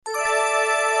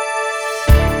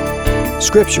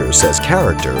Scripture says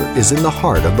character is in the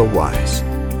heart of the wise.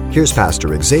 Here's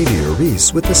Pastor Xavier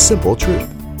Reese with the simple truth.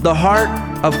 The heart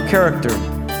of character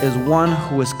is one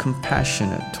who is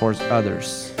compassionate towards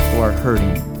others who are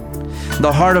hurting.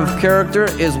 The heart of character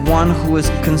is one who is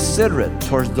considerate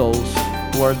towards those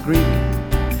who are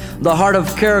grieving. The heart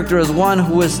of character is one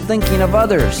who is thinking of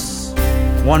others.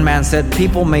 One man said,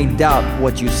 "People may doubt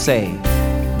what you say,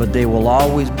 but they will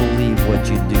always believe what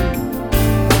you do."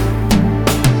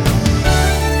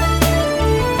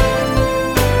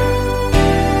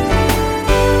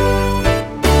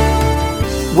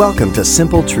 Welcome to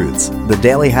Simple Truths, the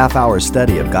daily half-hour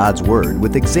study of God's Word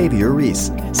with Xavier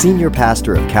Reese, Senior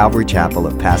Pastor of Calvary Chapel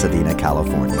of Pasadena,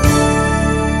 California.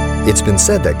 It's been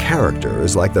said that character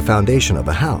is like the foundation of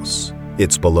a house.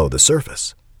 It's below the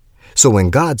surface. So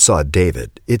when God saw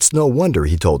David, it's no wonder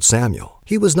he told Samuel,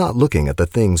 he was not looking at the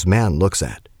things man looks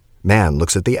at. Man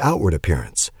looks at the outward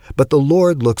appearance, but the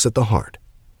Lord looks at the heart.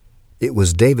 It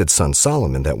was David's son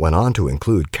Solomon that went on to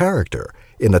include character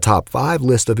in the top 5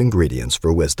 list of ingredients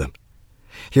for wisdom.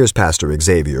 Here's Pastor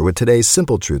Xavier with today's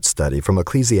Simple Truth study from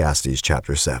Ecclesiastes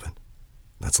chapter 7.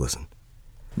 Let's listen.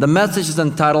 The message is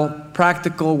entitled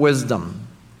Practical Wisdom.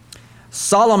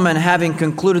 Solomon, having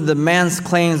concluded that man's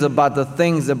claims about the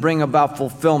things that bring about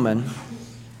fulfillment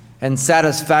and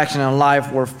satisfaction in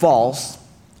life were false,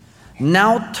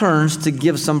 now turns to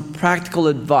give some practical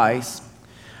advice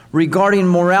regarding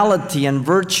morality and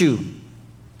virtue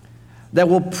that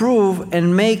will prove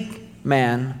and make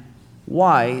man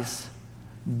wise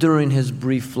during his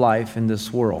brief life in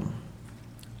this world.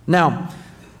 Now,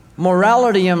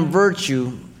 morality and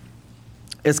virtue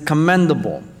is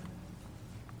commendable,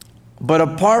 but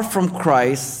apart from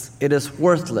Christ, it is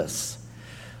worthless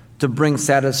to bring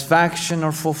satisfaction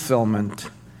or fulfillment,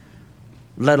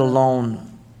 let alone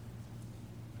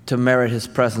to merit His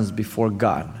presence before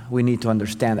God. We need to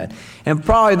understand that. And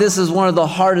probably this is one of the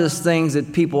hardest things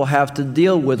that people have to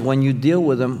deal with when you deal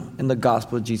with them in the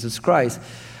gospel of Jesus Christ.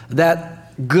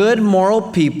 That good moral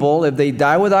people, if they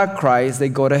die without Christ, they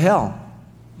go to hell.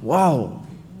 Whoa,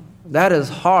 that is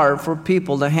hard for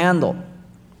people to handle.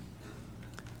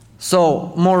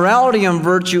 So morality and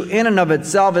virtue in and of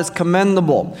itself is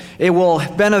commendable. It will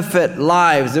benefit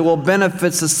lives. It will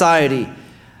benefit society.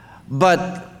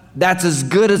 But that's as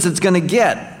good as it's going to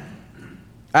get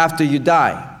after you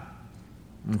die.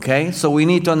 Okay? So we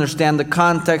need to understand the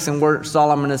context and where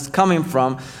Solomon is coming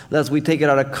from, lest we take it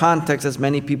out of context as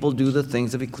many people do the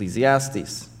things of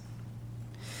Ecclesiastes.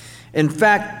 In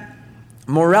fact,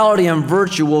 morality and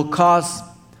virtue will cause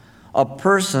a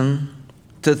person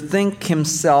to think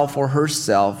himself or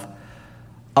herself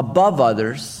above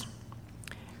others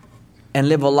and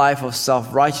live a life of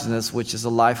self-righteousness, which is a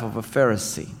life of a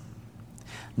Pharisee.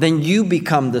 Then you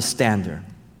become the standard.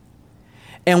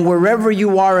 And wherever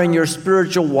you are in your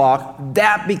spiritual walk,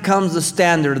 that becomes the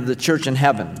standard of the church in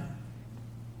heaven.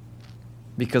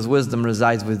 Because wisdom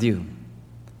resides with you.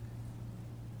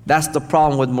 That's the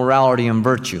problem with morality and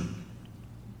virtue.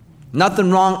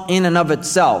 Nothing wrong in and of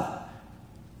itself.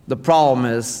 The problem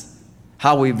is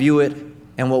how we view it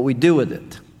and what we do with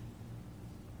it.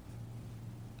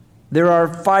 There are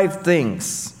 5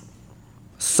 things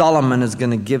Solomon is going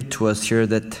to give to us here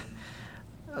that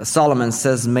Solomon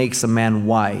says makes a man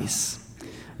wise.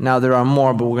 Now there are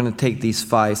more, but we're going to take these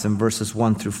 5 in verses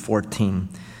 1 through 14.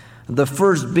 The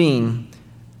first being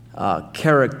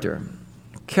character.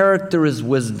 Character is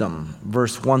wisdom,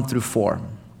 verse 1 through 4.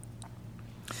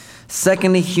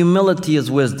 Secondly, humility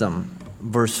is wisdom,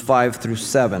 verse 5 through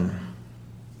 7.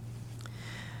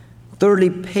 Thirdly,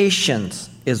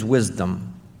 patience is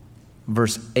wisdom,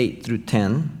 verse 8 through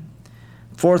 10.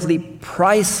 Fourthly,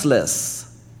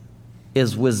 priceless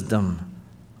is wisdom,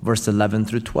 verse 11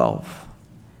 through 12.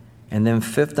 And then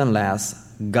fifth and last,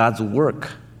 God's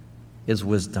work is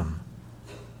wisdom,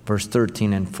 verse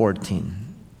 13 and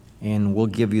 14. And we'll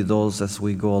give you those as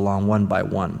we go along one by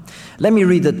one. Let me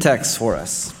read the text for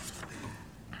us.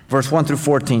 Verse 1 through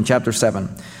 14, chapter 7.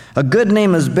 A good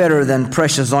name is better than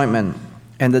precious ointment,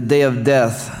 and the day of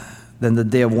death than the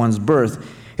day of one's birth.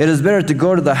 It is better to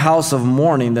go to the house of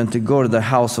mourning than to go to the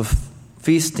house of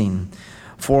feasting,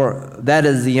 for that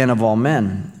is the end of all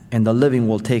men, and the living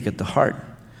will take it to heart.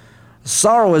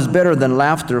 Sorrow is better than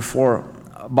laughter, for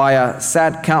by a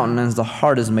sad countenance the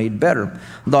heart is made better.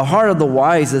 The heart of the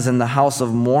wise is in the house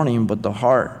of mourning, but the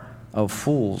heart of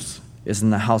fools is in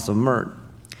the house of mirth.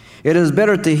 It is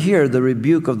better to hear the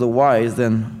rebuke of the wise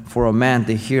than for a man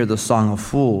to hear the song of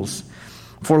fools.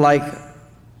 For like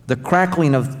the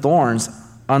crackling of thorns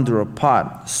under a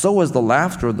pot, so is the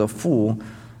laughter of the fool.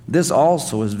 This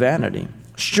also is vanity.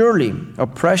 Surely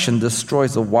oppression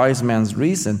destroys a wise man's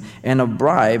reason, and a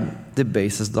bribe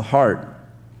debases the heart.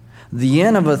 The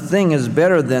end of a thing is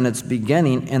better than its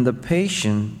beginning, and the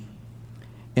patient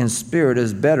in spirit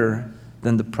is better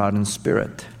than the proud in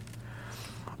spirit.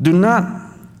 Do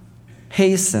not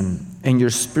hasten in your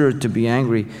spirit to be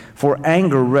angry, for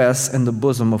anger rests in the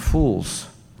bosom of fools.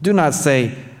 Do not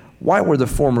say, why were the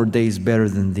former days better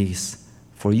than these?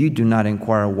 For you do not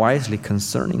inquire wisely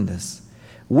concerning this.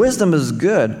 Wisdom is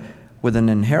good with an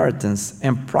inheritance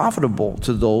and profitable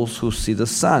to those who see the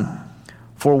sun.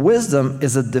 For wisdom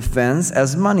is a defense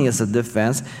as money is a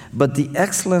defense, but the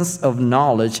excellence of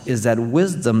knowledge is that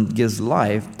wisdom gives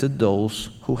life to those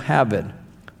who have it.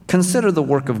 Consider the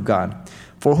work of God,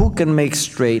 for who can make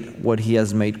straight what he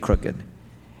has made crooked?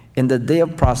 In the day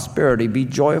of prosperity be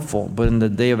joyful, but in the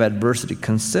day of adversity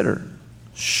consider.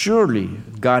 Surely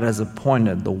God has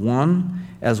appointed the one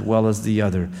as well as the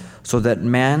other, so that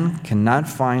man cannot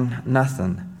find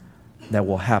nothing that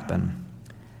will happen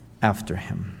after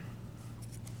him.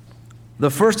 The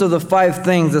first of the 5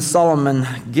 things that Solomon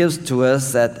gives to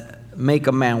us that make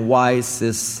a man wise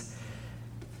is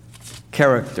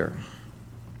character.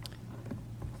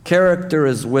 Character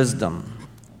is wisdom.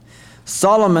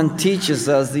 Solomon teaches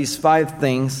us these 5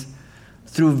 things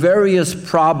through various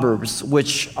proverbs,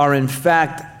 which are in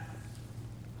fact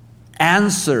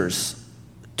answers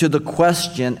to the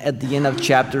question at the end of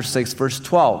chapter 6, verse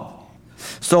 12.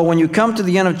 So when you come to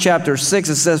the end of chapter 6,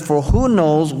 it says, for who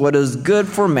knows what is good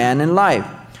for man in life?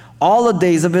 All the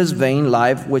days of his vain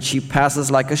life, which he passes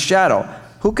like a shadow.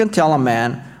 Who can tell a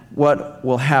man what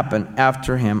will happen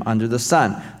after him under the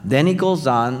sun? Then he goes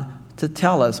on to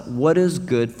tell us what is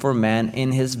good for man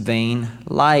in his vain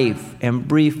life and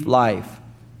brief life.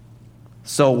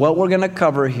 So what we're going to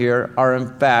cover here are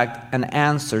in fact an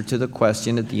answer to the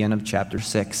question at the end of chapter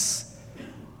 6.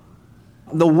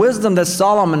 The wisdom that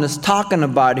Solomon is talking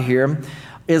about here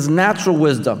is natural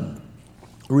wisdom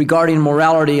regarding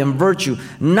morality and virtue,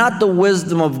 not the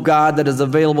wisdom of God that is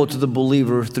available to the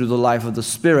believer through the life of the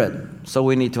Spirit. So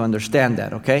we need to understand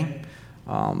that, okay?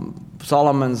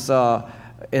 Solomon's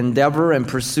endeavor and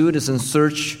pursuit is in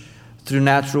search through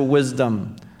natural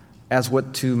wisdom, as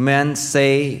what to men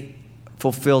say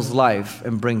fulfills life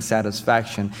and brings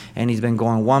satisfaction. And he's been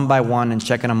going one by one and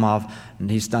checking them off.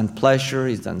 And he's done pleasure,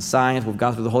 he's done science, we've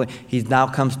gone through the whole thing. He now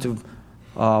comes to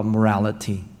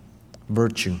morality,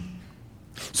 virtue.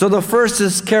 So the first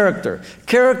is character.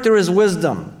 Character is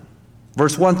wisdom.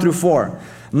 Verse 1 through 4.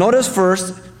 Notice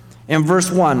first in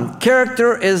verse 1,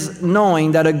 character is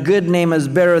knowing that a good name is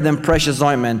better than precious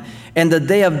ointment, and the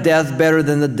day of death better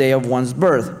than the day of one's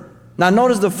birth. Now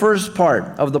notice the first part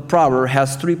of the proverb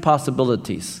has 3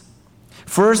 possibilities.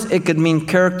 First, it could mean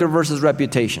character versus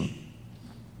reputation.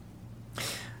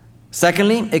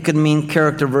 Secondly, it could mean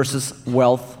character versus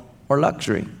wealth or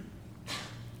luxury.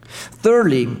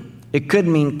 Thirdly, it could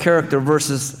mean character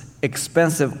versus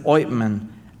expensive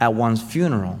ointment at one's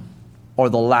funeral, or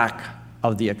the lack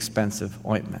of the expensive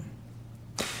ointment.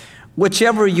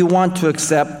 Whichever you want to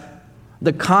accept,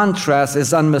 the contrast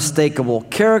is unmistakable.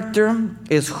 Character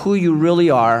is who you really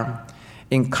are,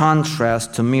 in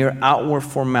contrast to mere outward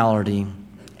formality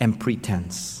and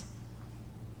pretense.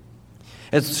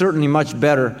 It's certainly much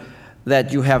better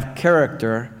that you have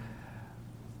character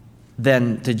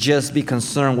than to just be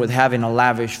concerned with having a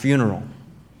lavish funeral.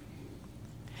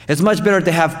 It's much better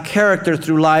to have character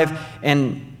through life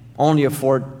and only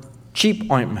afford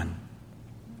cheap ointment.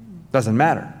 Doesn't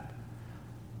matter.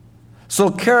 So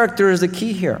character is the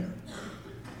key here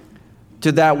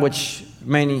to that which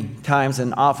many times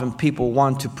and often people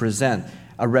want to present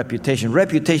a reputation.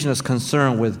 Reputation is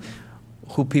concerned with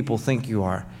who people think you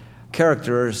are.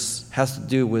 Character has to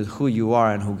do with who you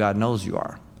are and who God knows you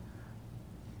are.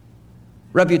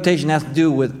 Reputation has to do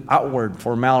with outward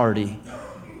formality.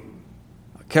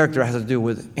 Character has to do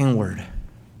with inward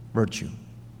virtue.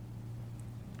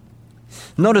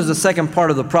 Notice the second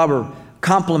part of the proverb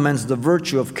complements the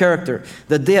virtue of character.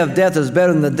 The day of death is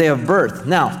better than the day of birth.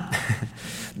 Now,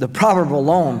 the proverb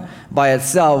alone by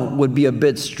itself would be a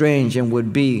bit strange and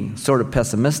would be sort of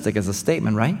pessimistic as a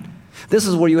statement, right? This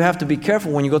is where you have to be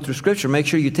careful when you go through Scripture. Make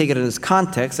sure you take it in its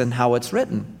context and how it's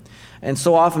written. And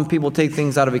so often people take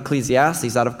things out of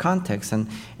Ecclesiastes out of context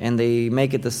and they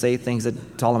make it to say things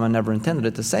that Solomon never intended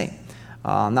it to say.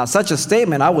 Now, such a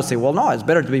statement, I would say, well, no, it's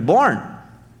better to be born.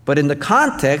 But in the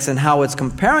context and how it's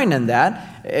comparing in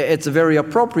that, it's a very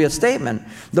appropriate statement.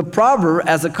 The proverb,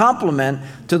 as a complement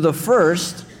to the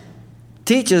first,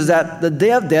 teaches that the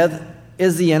day of death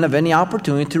is the end of any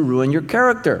opportunity to ruin your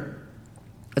character.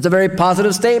 It's a very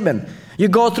positive statement. You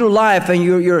go through life and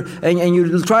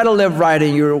you try to live right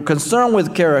and you're concerned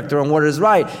with character and what is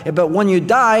right. But when you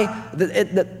die,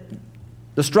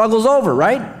 the struggle's over,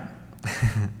 right?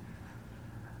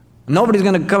 Nobody's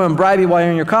going to come and bribe you while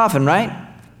you're in your coffin, right?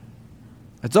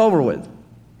 It's over with.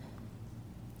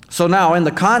 So now, in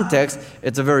the context,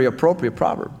 it's a very appropriate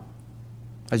proverb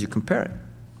as you compare it.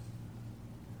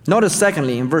 Notice,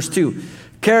 secondly, in verse 2,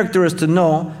 character is to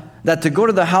know that to go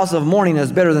to the house of mourning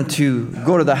is better than to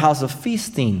go to the house of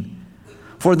feasting.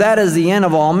 For that is the end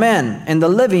of all men, and the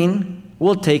living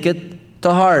will take it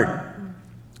to heart.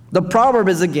 The proverb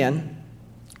is, again,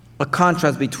 a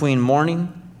contrast between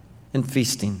mourning and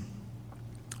feasting.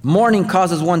 Mourning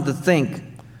causes one to think,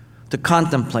 to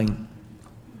contemplate,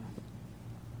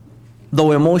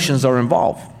 though emotions are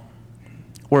involved.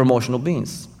 We're emotional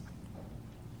beings.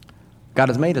 God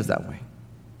has made us that way.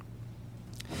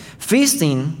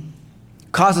 Feasting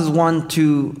causes one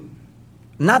to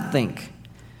not think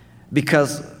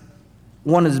because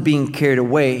one is being carried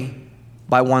away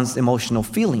by one's emotional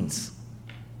feelings.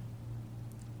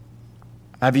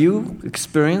 Have you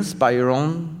experienced by your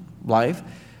own life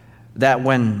that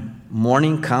when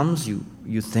morning comes,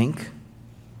 you think,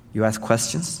 you ask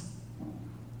questions,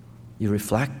 you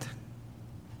reflect,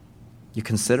 you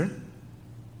consider?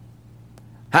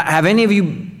 Have any of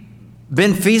you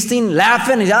been feasting,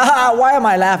 laughing? Why am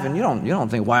I laughing? You don't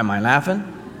think, why am I laughing?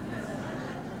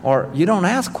 Or you don't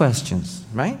ask questions,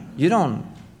 right? You don't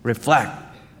reflect.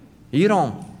 You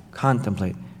don't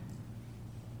contemplate.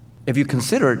 If you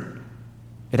consider it,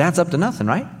 it adds up to nothing,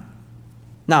 right?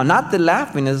 Now, not that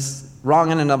laughing is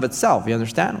wrong in and of itself, you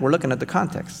understand? We're looking at the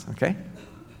context, okay?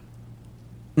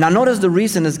 Now, notice the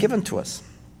reason is given to us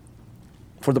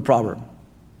for the proverb.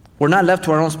 We're not left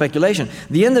to our own speculation.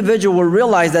 The individual will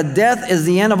realize that death is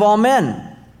the end of all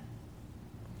men.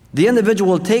 The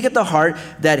individual will take it to heart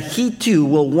that he too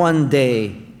will one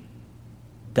day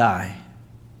die.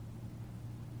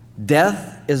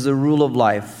 Death is the rule of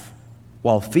life,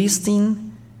 while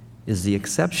feasting is the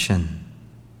exception.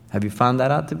 Have you found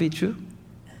that out to be true?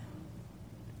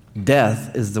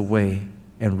 Death is the way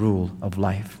and rule of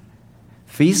life.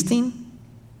 Feasting,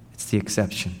 it's the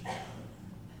exception.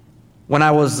 When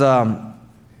I was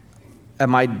at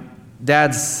my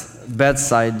dad's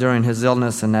bedside during his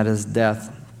illness and at his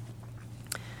death,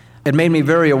 it made me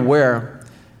very aware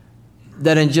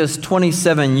that in just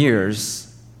 27 years,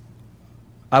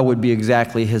 I would be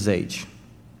exactly his age.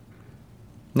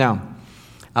 Now,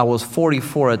 I was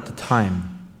 44 at the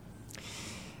time.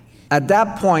 At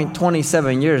that point,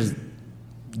 27 years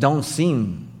don't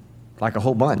seem like a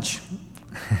whole bunch.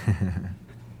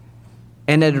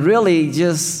 And it really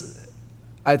just,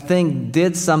 I think,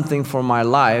 did something for my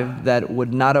life that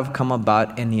would not have come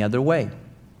about any other way,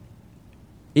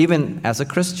 even as a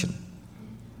Christian.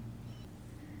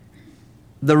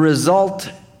 The result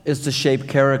is to shape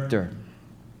character.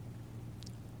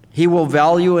 He will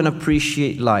value and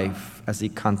appreciate life as he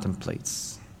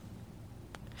contemplates.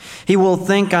 He will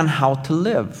think on how to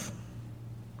live.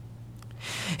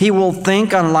 He will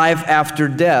think on life after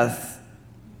death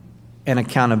and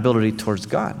accountability towards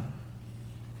God.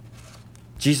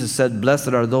 Jesus said, "Blessed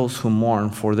are those who mourn,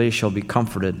 for they shall be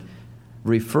comforted,"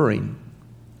 referring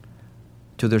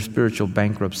to their spiritual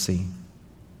bankruptcy.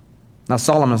 Now,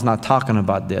 Solomon's not talking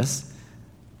about this,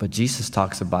 but Jesus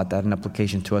talks about that in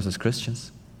application to us as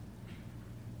Christians.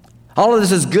 All of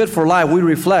this is good for life. We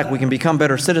reflect. We can become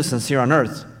better citizens here on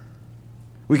earth.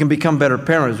 We can become better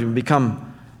parents. We can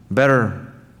become better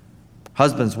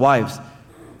husbands, wives.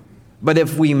 But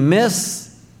if we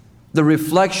miss the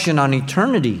reflection on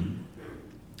eternity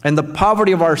and the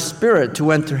poverty of our spirit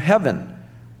to enter heaven,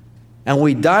 and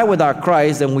we die without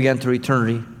Christ, then we enter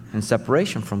eternity in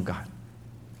separation from God.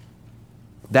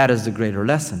 That is the greater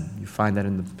lesson. You find that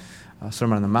in the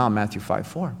Sermon on the Mount, Matthew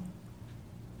 5:4.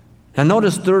 Now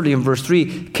notice thirdly in verse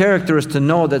 3, character is to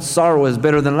know that sorrow is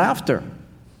better than laughter.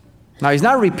 Now he's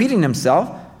not repeating himself.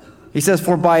 He says,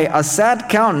 "For by a sad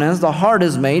countenance the heart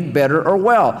is made better or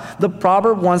well." The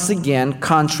proverb once again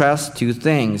contrasts two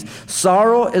things.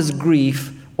 Sorrow is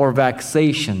grief or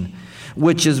vexation,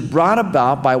 which is brought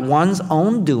about by one's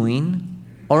own doing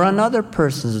or another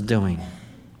person's doing.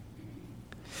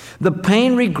 The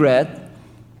pain, regret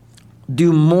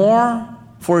do more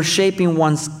for shaping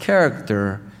one's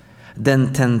character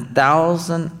than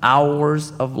 10,000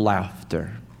 hours of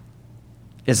laughter.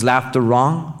 Is laughter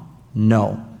wrong?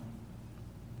 No.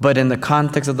 But in the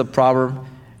context of the proverb,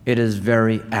 it is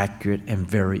very accurate and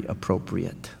very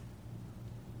appropriate.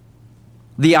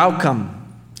 The outcome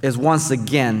is once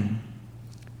again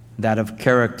that of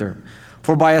character.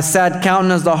 For by a sad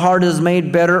countenance the heart is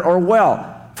made better or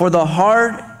well. For the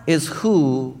heart is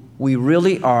who we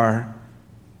really are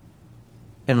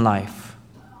in life.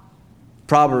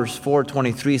 Proverbs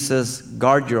 4:23 says,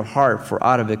 "Guard your heart, for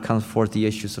out of it comes forth the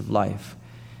issues of life."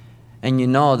 And you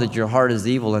know that your heart is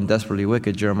evil and desperately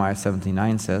wicked, Jeremiah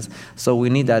 17:9 says. So we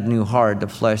need that new heart, the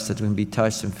flesh, that can be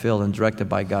touched and filled and directed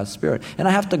by God's Spirit. And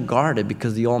I have to guard it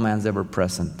because the old man's ever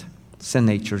present. Sin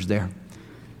nature's there.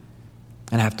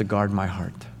 And I have to guard my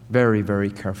heart very, very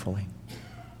carefully.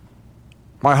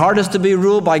 My heart is to be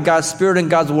ruled by God's Spirit and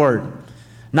God's Word.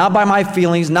 Not by my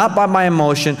feelings, not by my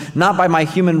emotion, not by my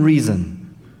human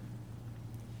reason.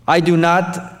 I do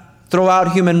not throw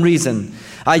out human reason.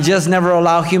 I just never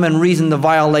allow human reason to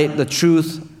violate the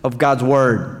truth of God's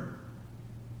Word.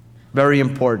 Very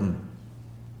important.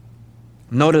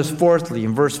 Notice fourthly,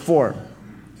 in verse 4,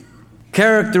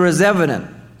 character is evident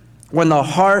when the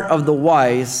heart of the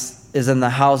wise is in the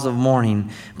house of mourning,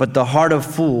 but the heart of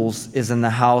fools is in the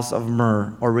house of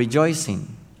myrrh or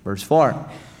rejoicing. Verse 4.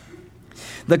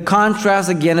 The contrast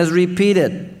again is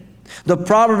repeated. The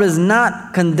proverb is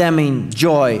not condemning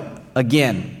joy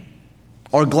again,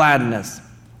 or gladness,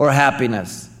 or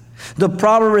happiness. The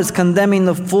proverb is condemning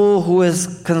the fool who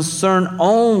is concerned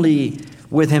only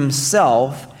with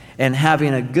himself and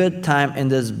having a good time in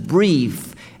this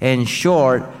brief and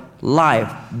short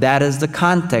life. That is the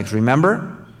context,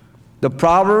 remember? The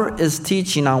proverb is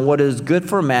teaching on what is good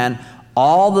for man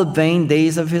all the vain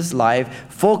days of his life,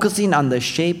 focusing on the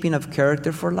shaping of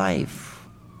character for life.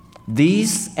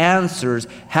 These answers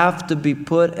have to be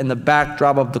put in the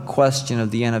backdrop of the question of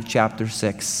the end of chapter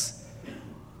 6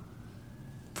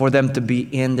 for them to be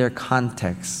in their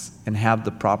context and have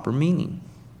the proper meaning.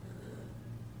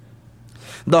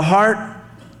 The heart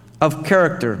of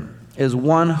character is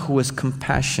one who is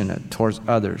compassionate towards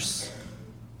others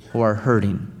who are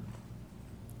hurting.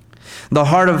 The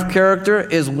heart of character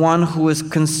is one who is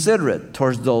considerate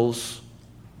towards those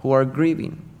who are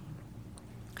grieving.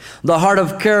 The heart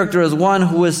of character is one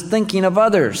who is thinking of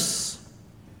others.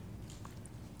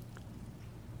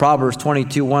 Proverbs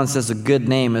 22:1 says, a good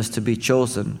name is to be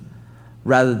chosen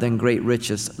rather than great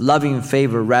riches, loving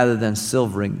favor rather than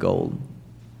silver and gold.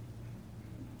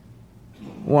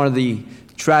 One of the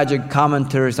tragic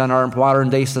commentaries on our modern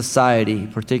day society,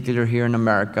 particularly here in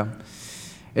America,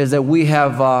 is that we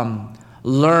have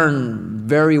learned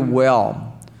very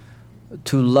well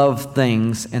to love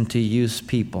things and to use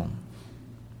people,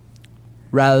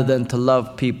 rather than to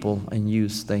love people and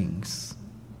use things.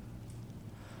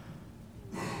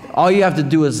 All you have to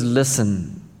do is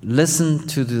listen. Listen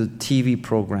to the TV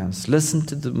programs. Listen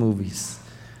to the movies.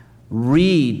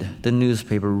 Read the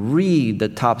newspaper. Read the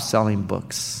top-selling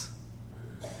books.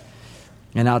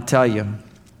 And I'll tell you,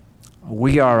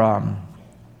 we are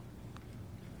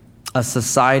a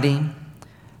society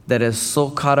that is so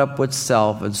caught up with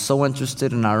self and so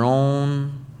interested in our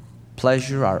own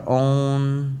pleasure, our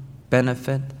own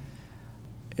benefit.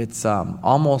 It's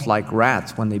almost like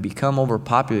rats. When they become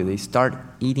overpopulated, they start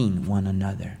eating one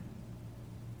another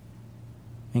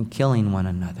and killing one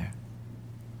another.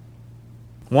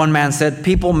 One man said,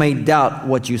 people may doubt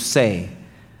what you say,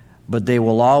 but they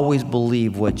will always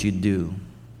believe what you do.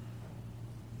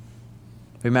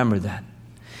 Remember that.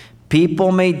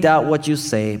 People may doubt what you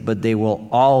say, but they will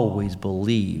always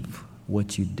believe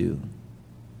what you do.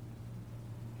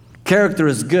 Character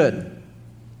is good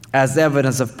as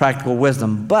evidence of practical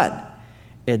wisdom, but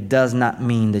it does not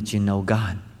mean that you know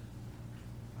God.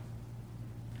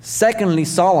 Secondly,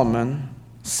 Solomon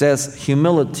says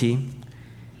humility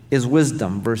is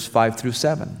wisdom, verse 5 through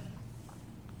 7.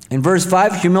 In verse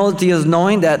 5, humility is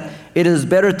knowing that it is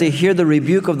better to hear the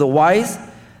rebuke of the wise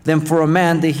than for a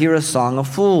man to hear a song of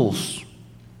fools.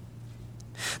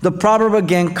 The proverb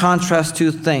again contrasts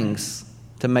two things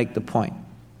to make the point.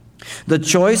 The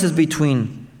choice is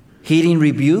between heeding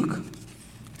rebuke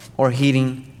or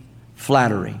heeding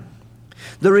flattery.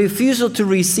 The refusal to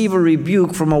receive a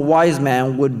rebuke from a wise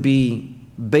man would be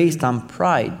based on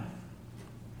pride,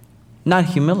 not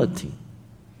humility.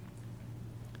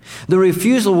 The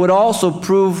refusal would also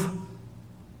prove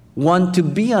one to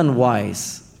be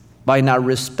unwise by not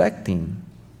respecting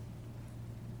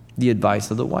the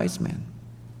advice of the wise man.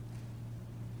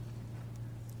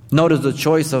 Notice the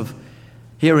choice of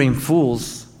hearing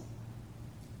fools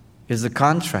is a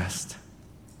contrast.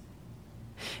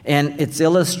 And it's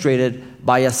illustrated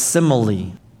by a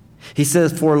simile. He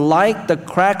says, for like the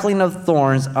crackling of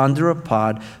thorns under a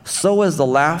pod, so is the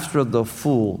laughter of the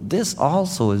fool. This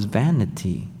also is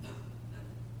vanity.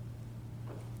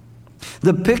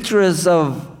 The picture is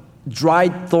of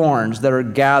dried thorns that are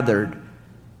gathered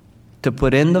to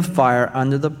put in the fire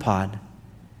under the pod.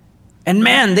 And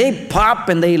man, they pop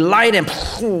and they light and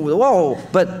whoa,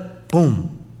 but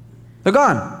boom, they're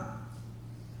gone.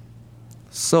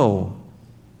 So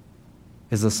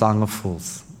is the song of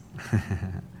fools.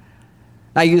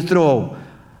 Now you throw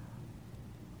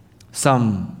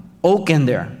some oak in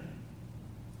there.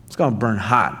 It's going to burn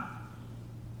hot.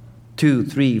 2,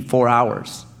 3, 4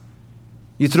 hours.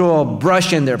 You throw a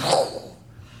brush in there.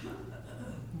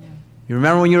 You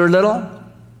remember when you were little?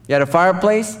 You had a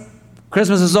fireplace?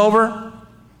 Christmas is over?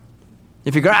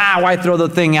 You figure, why throw the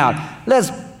thing out?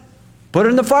 Let's put it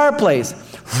in the fireplace.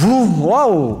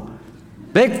 Whoa!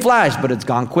 Big flash, but it's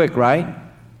gone quick, right?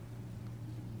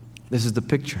 This is the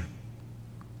picture.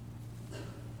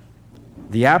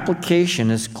 The application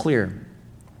is clear.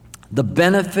 The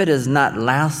benefit is not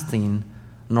lasting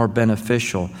nor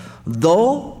beneficial,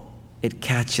 though it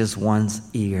catches one's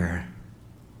ear.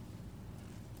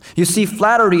 You see,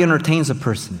 flattery entertains a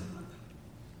person.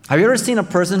 Have you ever seen a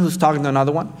person who's talking to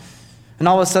another one? And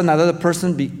all of a sudden, another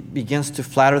person begins to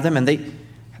flatter them, and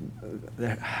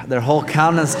their whole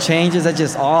countenance changes. That's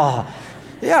just,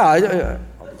 yeah.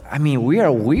 I mean, we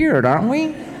are weird, aren't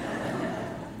we?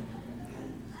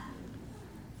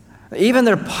 Even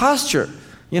their posture,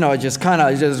 just kind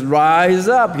of just rise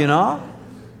up,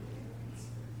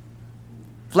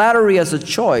 Flattery as a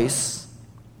choice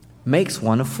makes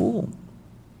one a fool.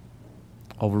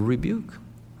 Over rebuke.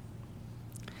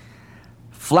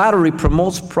 Flattery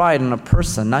promotes pride in a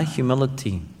person, not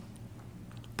humility.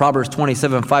 Proverbs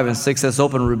 27:5-6 says,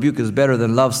 open rebuke is better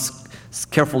than love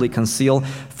carefully concealed.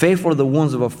 Faithful are the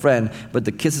wounds of a friend, but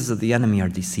the kisses of the enemy are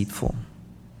deceitful.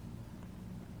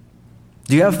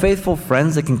 Do you have faithful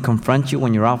friends that can confront you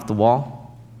when you're off the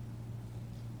wall?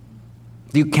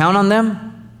 Do you count on them?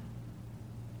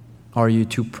 Or are you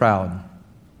too proud?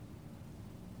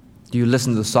 Do you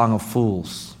listen to the song of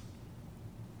fools?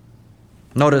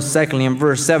 Notice, secondly, in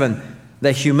verse 7,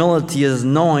 that humility is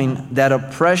knowing that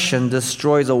oppression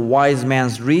destroys a wise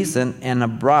man's reason and a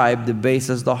bribe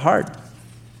debases the heart.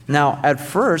 Now, at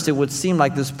first, it would seem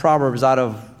like this proverb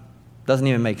doesn't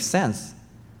even make sense.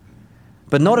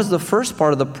 But notice the first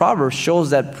part of the proverb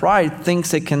shows that pride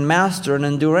thinks it can master and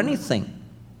endure anything.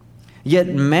 Yet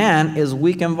man is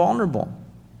weak and vulnerable.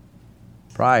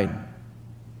 Pride,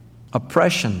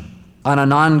 oppression on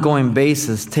an ongoing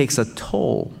basis takes a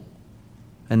toll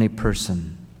in a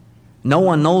person. No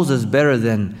one knows this better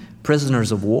than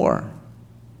prisoners of war.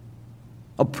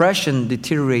 Oppression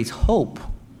deteriorates hope.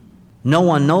 No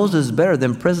one knows this better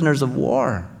than prisoners of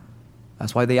war.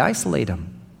 That's why they isolate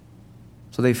them.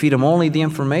 So they feed them only the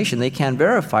information. They can't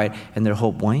verify it, and their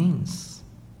hope wanes.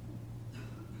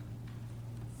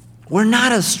 We're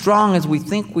not as strong as we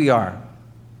think we are.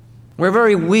 We're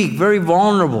very weak, very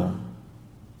vulnerable.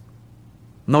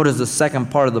 Notice the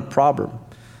second part of the proverb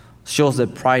shows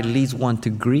that pride leads one to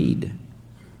greed.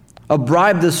 A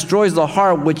bribe destroys the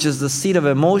heart, which is the seat of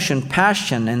emotion,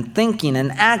 passion, and thinking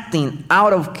and acting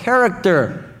out of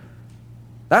character.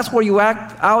 That's where you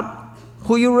act out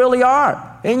who you really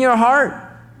are, in your heart.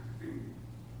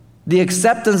 The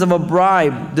acceptance of a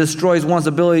bribe destroys one's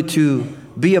ability to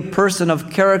be a person of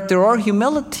character or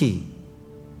humility.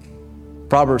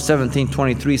 Proverbs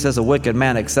 17:23 says, a wicked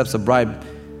man accepts a bribe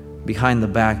behind the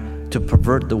back to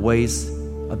pervert the ways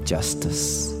of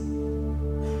justice.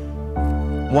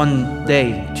 One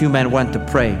day, 2 men went to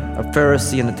pray, a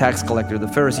Pharisee and a tax collector. The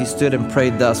Pharisee stood and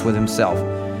prayed thus with himself,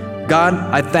 God,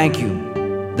 I thank you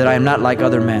that I am not like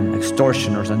other men,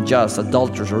 extortioners, unjust,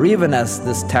 adulterers, or even as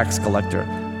this tax collector.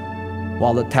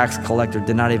 While the tax collector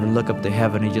did not even look up to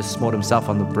heaven, he just smote himself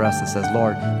on the breast and says,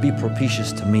 Lord, be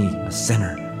propitious to me, a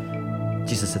sinner.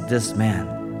 Jesus said, this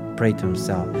man prayed to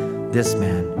himself. This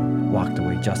man walked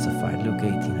away justified. Luke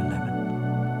 18:11.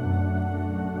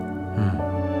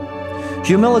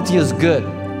 Humility is good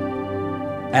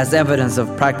as evidence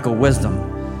of practical wisdom,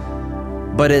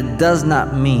 but it does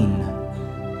not mean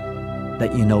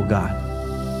that you know God.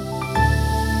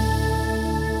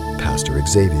 Pastor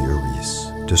Xavier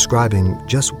Reese, describing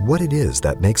just what it is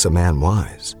that makes a man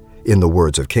wise, in the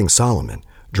words of King Solomon,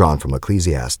 drawn from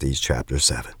Ecclesiastes chapter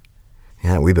 7.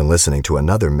 And we've been listening to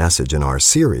another message in our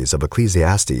series of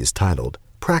Ecclesiastes titled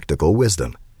Practical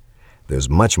Wisdom. There's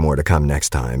much more to come next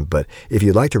time, but if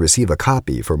you'd like to receive a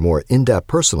copy for more in-depth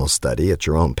personal study at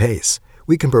your own pace,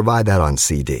 we can provide that on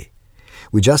CD.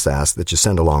 We just ask that you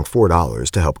send along $4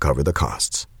 to help cover the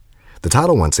costs. The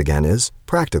title once again is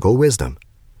Practical Wisdom.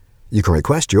 You can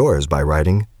request yours by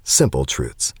writing Simple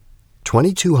Truths,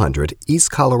 2200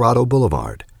 East Colorado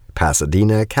Boulevard,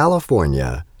 Pasadena,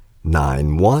 California,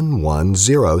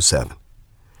 91107.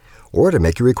 Or to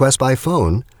make your request by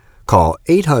phone, call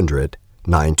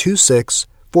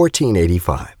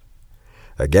 800-926-1485.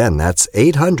 Again, that's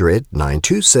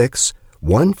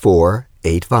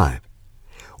 800-926-1485.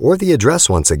 Or the address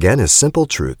once again is Simple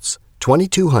Truths,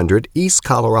 2200 East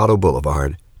Colorado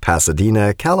Boulevard,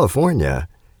 Pasadena, California,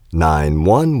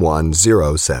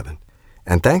 91107.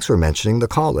 And thanks for mentioning the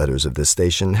call letters of this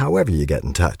station however you get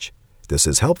in touch. This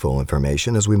is helpful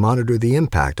information as we monitor the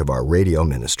impact of our radio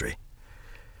ministry.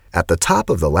 At the top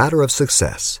of the ladder of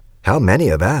success, how many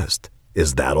have asked,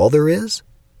 is that all there is?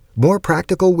 More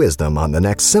practical wisdom on the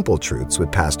next Simple Truths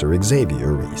with Pastor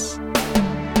Xavier Reese.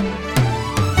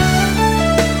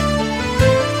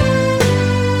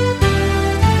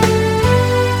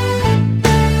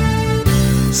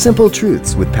 Simple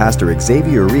Truths with Pastor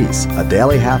Xavier Reese, a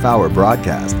daily half-hour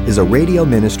broadcast, is a radio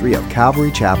ministry of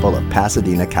Calvary Chapel of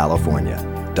Pasadena, California.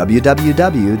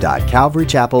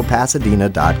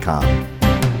 www.calvarychapelpasadena.com.